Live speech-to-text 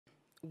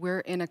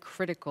we're in a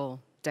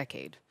critical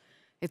decade.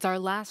 It's our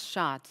last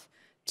shot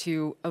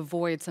to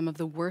avoid some of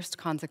the worst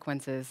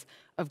consequences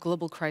of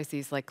global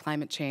crises like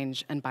climate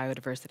change and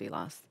biodiversity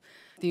loss.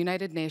 The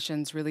United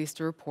Nations released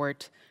a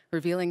report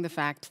revealing the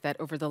fact that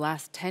over the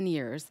last 10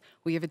 years,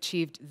 we have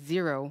achieved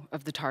 0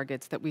 of the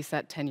targets that we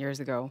set 10 years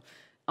ago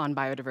on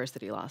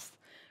biodiversity loss.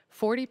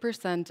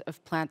 40%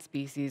 of plant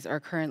species are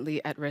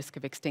currently at risk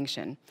of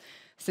extinction.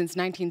 Since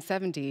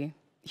 1970,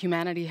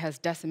 humanity has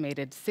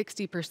decimated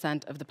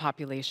 60% of the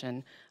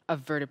population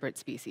of vertebrate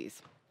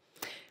species.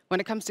 When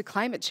it comes to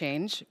climate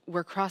change,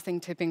 we're crossing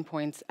tipping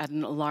points at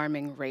an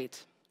alarming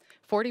rate.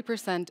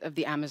 40% of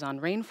the Amazon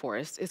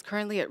rainforest is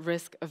currently at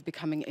risk of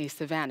becoming a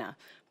savanna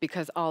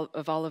because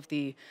of all of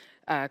the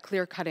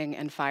clear-cutting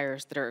and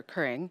fires that are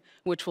occurring,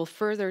 which will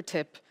further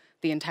tip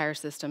the entire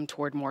system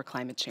toward more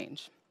climate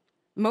change.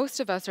 Most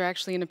of us are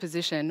actually in a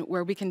position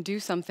where we can do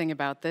something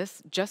about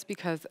this just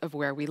because of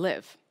where we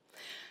live.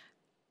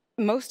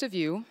 Most of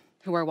you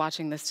who are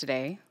watching this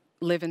today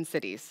live in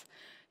cities.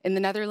 In the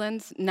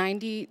Netherlands,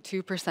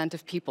 92%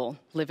 of people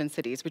live in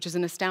cities, which is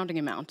an astounding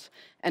amount,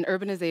 and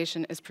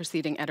urbanization is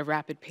proceeding at a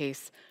rapid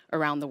pace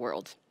around the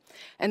world.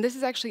 And this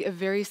is actually a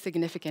very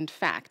significant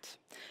fact,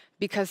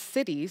 because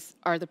cities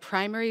are the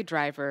primary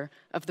driver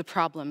of the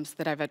problems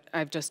that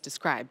I've just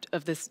described,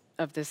 of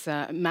this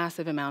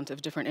massive amount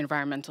of different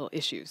environmental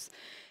issues.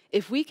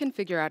 If we can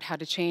figure out how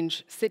to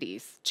change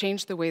cities,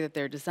 change the way that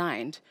they're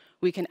designed,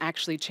 we can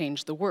actually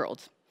change the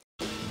world.